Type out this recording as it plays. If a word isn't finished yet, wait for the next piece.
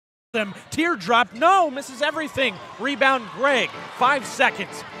them. Teardrop, no, misses everything. Rebound, Greg, 5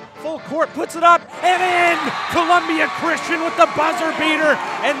 seconds. Full court, puts it up and in. Columbia Christian with the buzzer beater,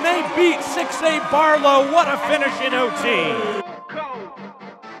 and they beat 6A Barlow. What a finish in OT.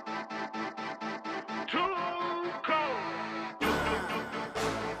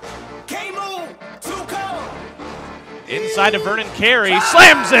 Inside to Vernon Carey,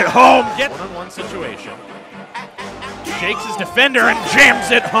 slams it home. Gets one-on-one situation. Shakes his defender and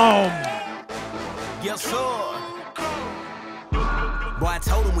jams it home. Yes, sir. Boy, I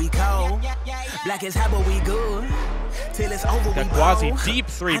told him we cold. Black is hot, but we good. Till it's over, we Quasi deep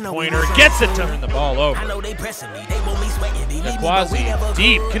three-pointer, gets it to turn the ball over. I know they pressing me, they want me sweating. They leave me, Quasi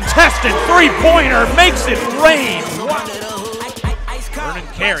deep, contested three-pointer, makes it rain. Vernon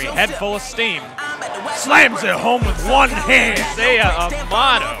Carey, head full of steam. Slams it home with one hand. Isaiah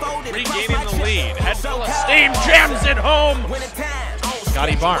Amato regaining the lead. Head full of steam, jams it home.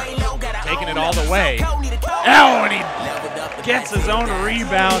 Scotty Barnes taking it all the way. Oh, and he gets his own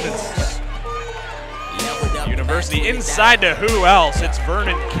rebound. It's University inside to who else? It's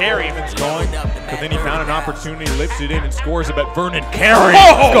Vernon Carey. It's going, but then he found an opportunity, lifts it in and scores it, but Vernon Carey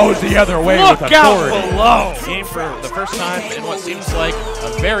goes the other way with authority. Look out below. Game for the first time in what seems like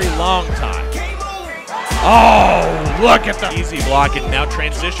a very long time. Oh, look at the easy block, and now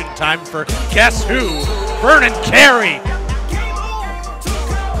transition time for guess who? Vernon Carey.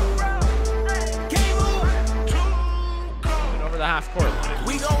 Over the half-court line.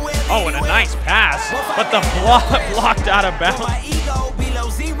 Oh, and a nice pass, but the blocked out of bounds.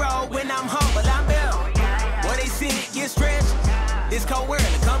 It's cold world,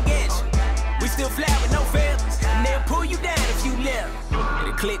 come get you. We still flat with no feathers, and they'll pull you down if you live.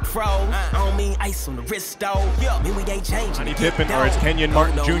 It'll click froze. I don't mean ice on the wrist though. Mean we ain't changing. Johnny Pippen, or it's Kenyon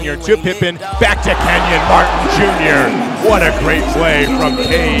Martin Jr. to Pippen, back to Kenyon Martin Jr. What a great play from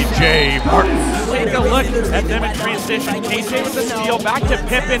KJ Martin. Take a look at them in transition. KJ with the steal, back to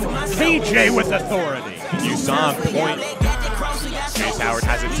Pippen. KJ with authority. You saw him point. Chase Howard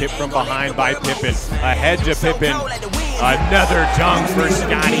has a tip from behind by Pippen. Ahead to Pippen. Another dunk for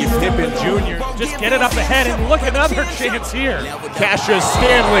Scotty Pippen Jr. Just get it up ahead and look, another chance here. Cassius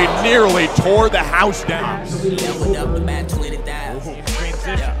Stanley nearly tore the house down.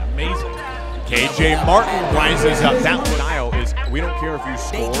 Transition, amazing. KJ Martin rises up. That style is, we don't care if you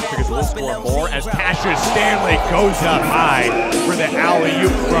score because we'll score more, as Cassius Stanley goes up high for the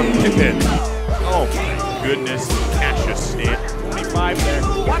alley-oop from Pippen. Oh my goodness, Cassius Stanley. 25 there.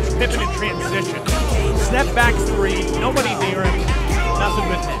 Watch Pippen in transition. Step back three, nobody near him, nothing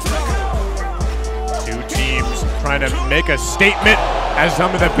but net. Two teams trying to make a statement as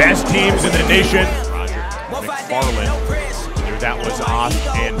some of the best teams in the nation. Roger McFarland knew that was off,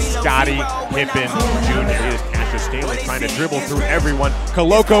 and Scotty Pippen Jr. is Cassius Stanley trying to dribble through everyone.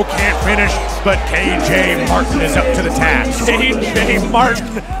 Koloko can't finish, but KJ Martin is up to the task. KJ Martin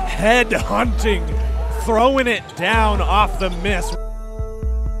head hunting, throwing it down off the miss.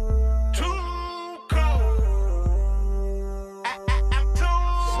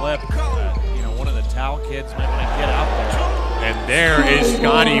 Slip. One of the Towel kids might want to get out there. And there is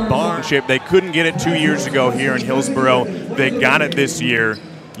Scotty Barnes. They couldn't get it 2 years ago here in Hillsboro. They got it this year.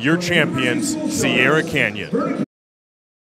 Your champions, Sierra Canyon.